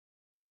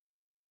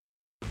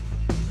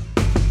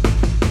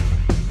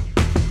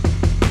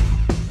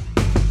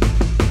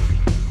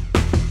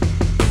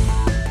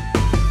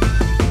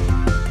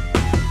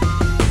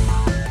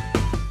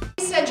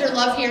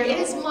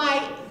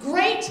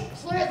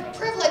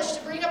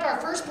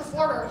first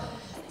performer.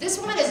 This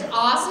woman is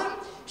awesome.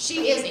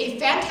 She is a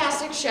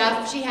fantastic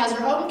chef. She has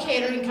her own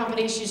catering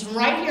company. She's from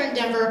right here in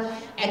Denver,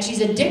 and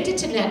she's addicted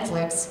to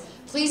Netflix.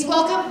 Please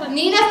welcome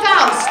Nina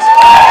Faust.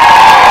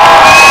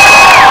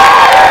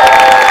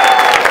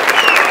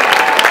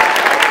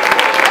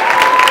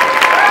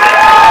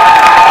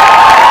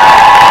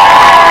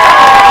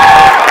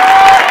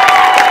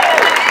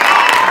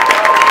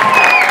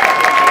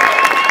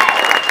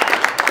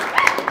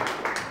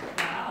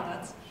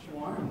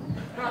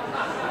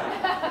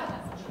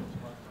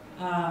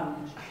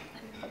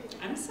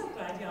 I'm so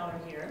glad y'all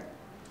are here.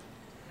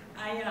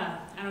 I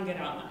don't get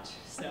out much,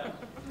 so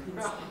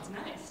it's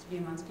nice to be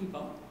amongst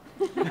people.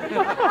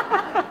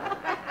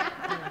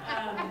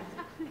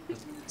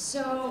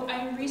 So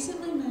I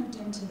recently moved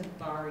into the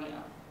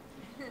barrio,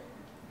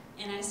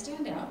 and I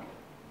stand out.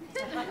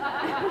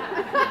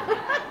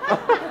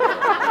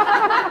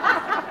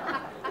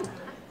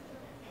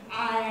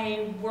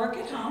 I work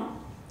at home,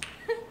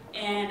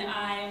 and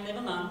I live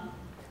alone.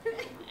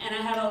 And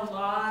I have a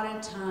lot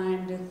of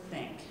time to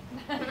think.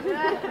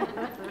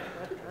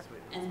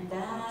 And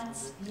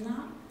that's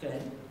not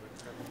good.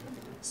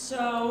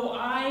 So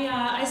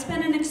I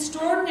spend an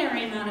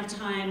extraordinary amount of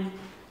time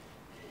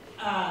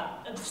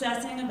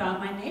obsessing about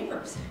my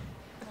neighbors.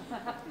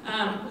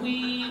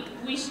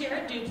 We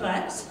share a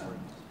duplex,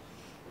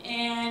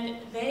 and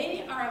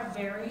they are a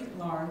very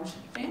large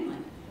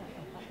family.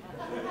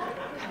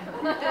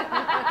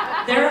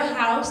 Their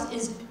house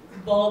is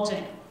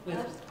bulging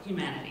with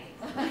humanity.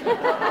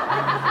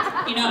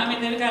 You know, I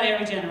mean, they've got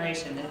every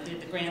generation.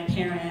 The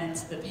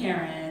grandparents, the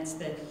parents,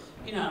 the,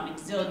 you know,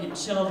 exillion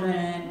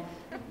children,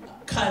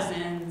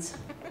 cousins,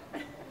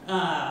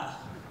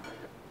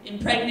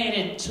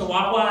 impregnated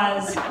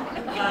chihuahuas,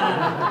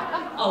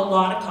 a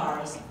lot of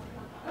cars.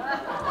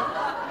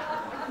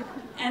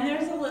 And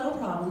there's a little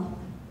problem.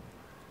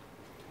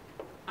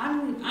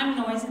 I'm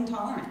noise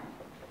intolerant.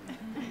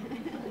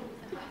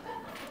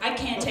 I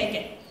can't take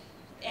it.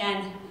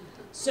 And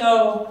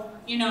so,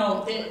 you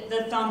know,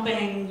 the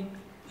thumping,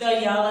 the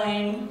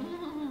yelling,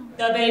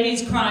 the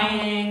babies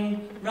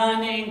crying,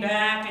 running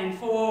back and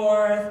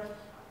forth,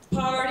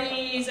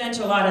 parties,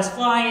 enchiladas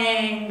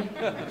flying.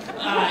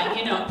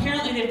 You know,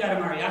 apparently they've got a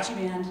mariachi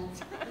band.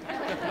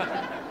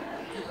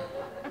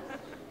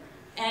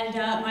 And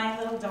my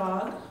little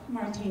dog,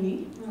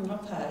 Martini, my little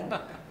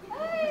pug.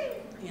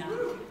 Yeah.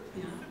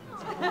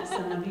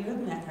 Some of you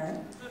have met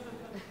her.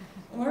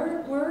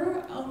 We're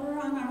over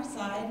on our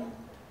side,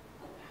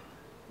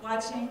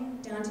 watching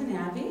Downton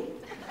Abbey,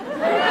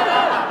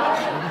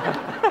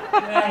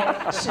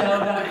 right? Show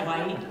about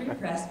white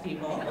repressed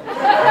people.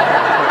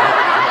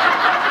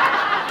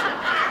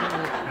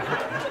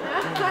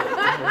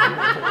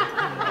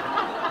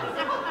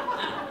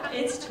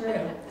 It's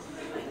true.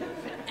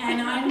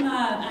 And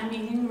I'm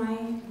eating my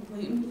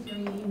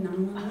gluten-free,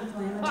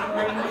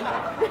 non-inflammatory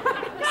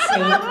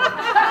soup.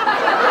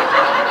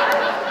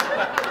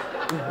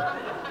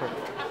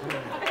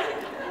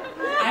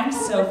 I'm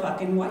so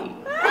fucking white.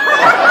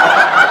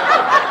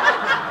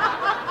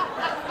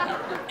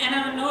 And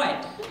I'm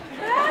annoyed.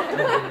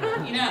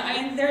 You know, I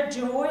mean, their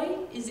joy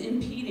is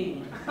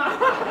impeding on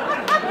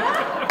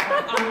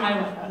my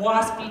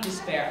waspy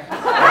despair.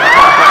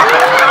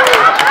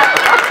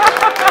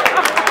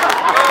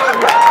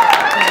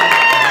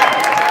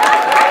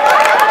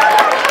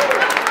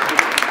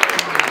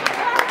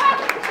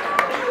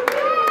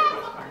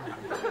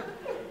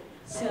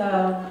 So,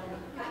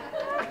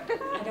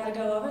 I gotta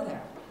go over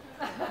there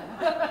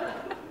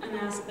and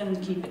ask them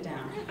to keep it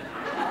down.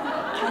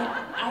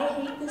 I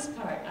hate this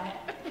part.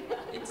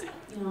 It's,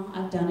 you know,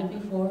 I've done it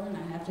before and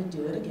I have to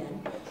do it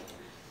again.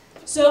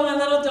 So my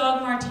little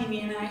dog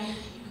Martini and I,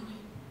 you know,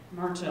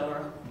 march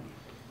over.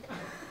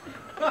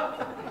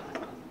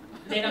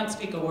 They don't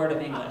speak a word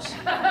of English.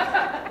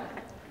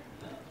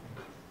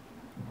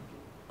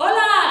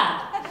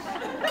 Hola!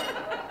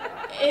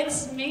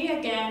 It's me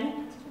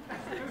again.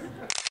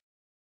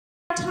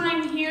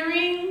 Time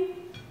hearing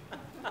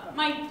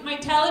my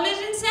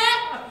television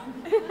set?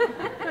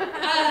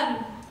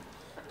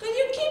 Could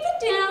you keep it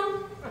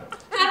down?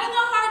 Having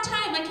a hard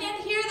time. I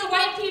can't hear the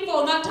white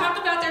people not talk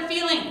about their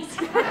feelings.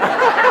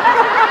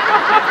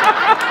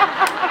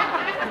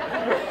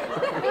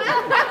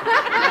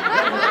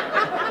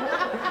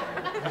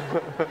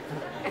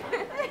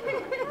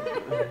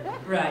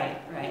 Right.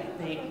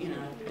 They, you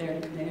know,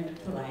 they're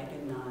polite, they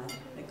nod,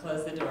 they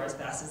close the door as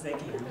fast as they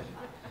can.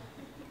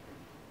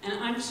 And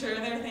I'm sure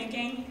they're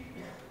thinking,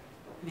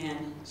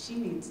 man, she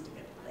needs to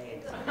get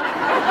laid.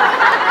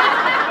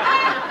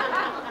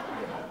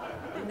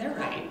 And they're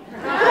right.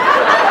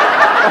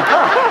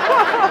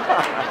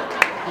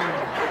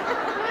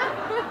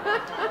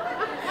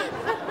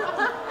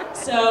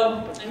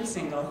 So, I'm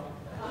single.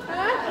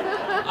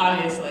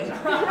 Obviously.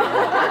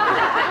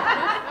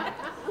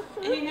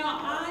 And you know,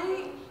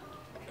 I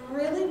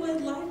really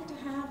would like to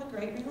have a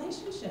great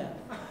relationship.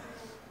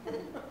 And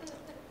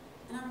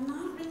I'm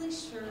not really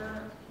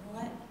sure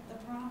what the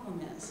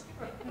problem is.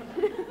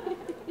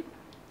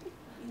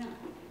 You know,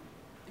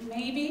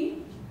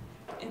 maybe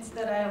it's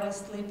that I always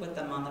sleep with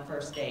them on the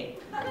first date.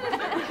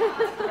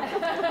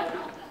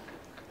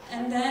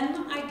 And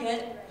then I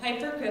get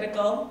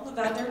hypercritical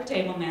about their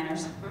table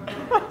manners.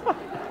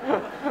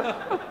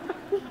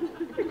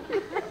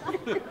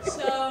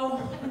 So,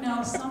 you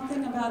know,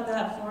 something about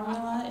that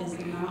formula is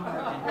not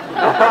working.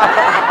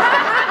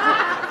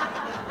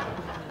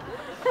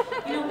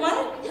 You know,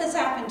 what has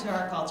happened to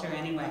our culture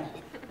anyway?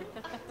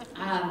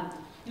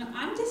 You know,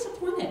 I'm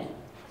disappointed.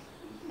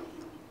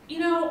 You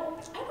know,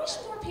 I wish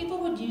more people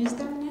would use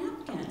their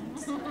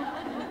napkins. You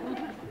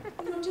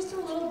know, just a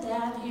little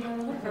dab here, a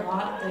little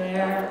blot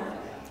there.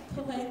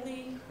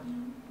 Politely, you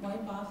know,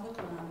 wipe off the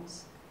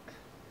crumbs.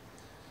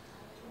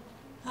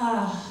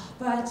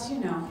 But, you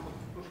know,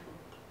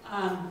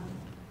 I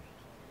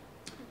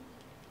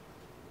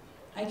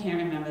can't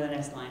remember the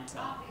next line, so.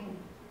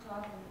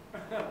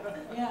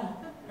 Yeah,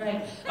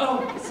 right.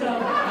 Oh, so.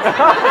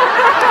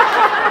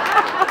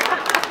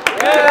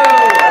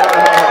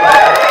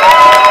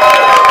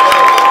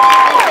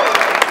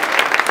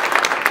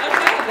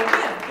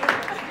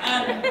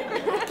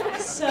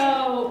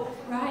 So,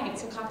 right,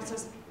 so coffee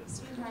says,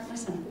 sweetheart,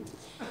 listen,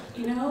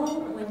 you know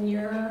when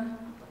you're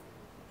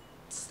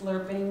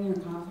slurping your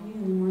coffee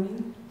in the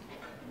morning,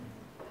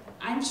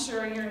 I'm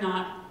sure you're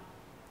not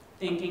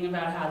thinking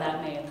about how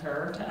that may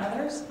occur to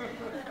others.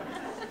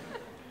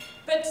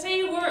 But say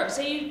you were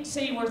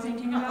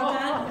thinking about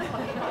that.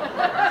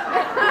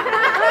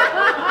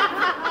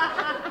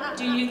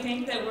 Do you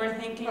think that we're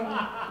thinking,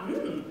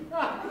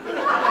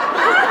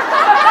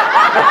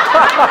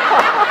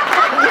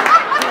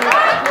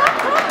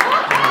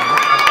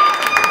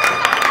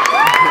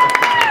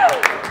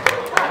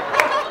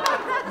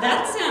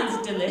 that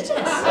sounds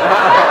delicious.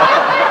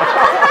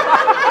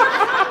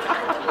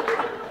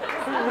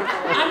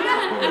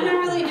 I'm not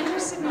really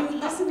interested in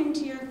listening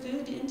to your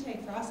food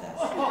intake process.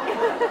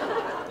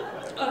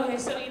 Okay,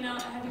 so you know,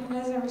 have you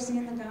guys ever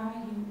seen the guy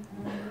who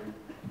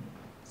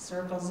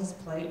circles his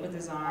plate with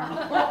his arm,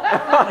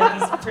 like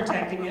he's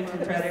protecting it from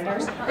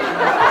predators?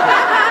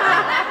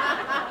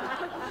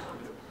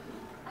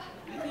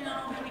 You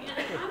know,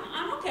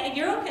 I'm okay.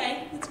 You're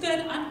okay. It's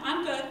good.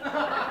 I'm good.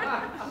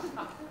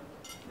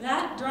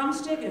 That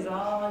drumstick is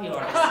all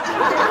yours.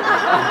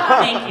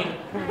 Thank you.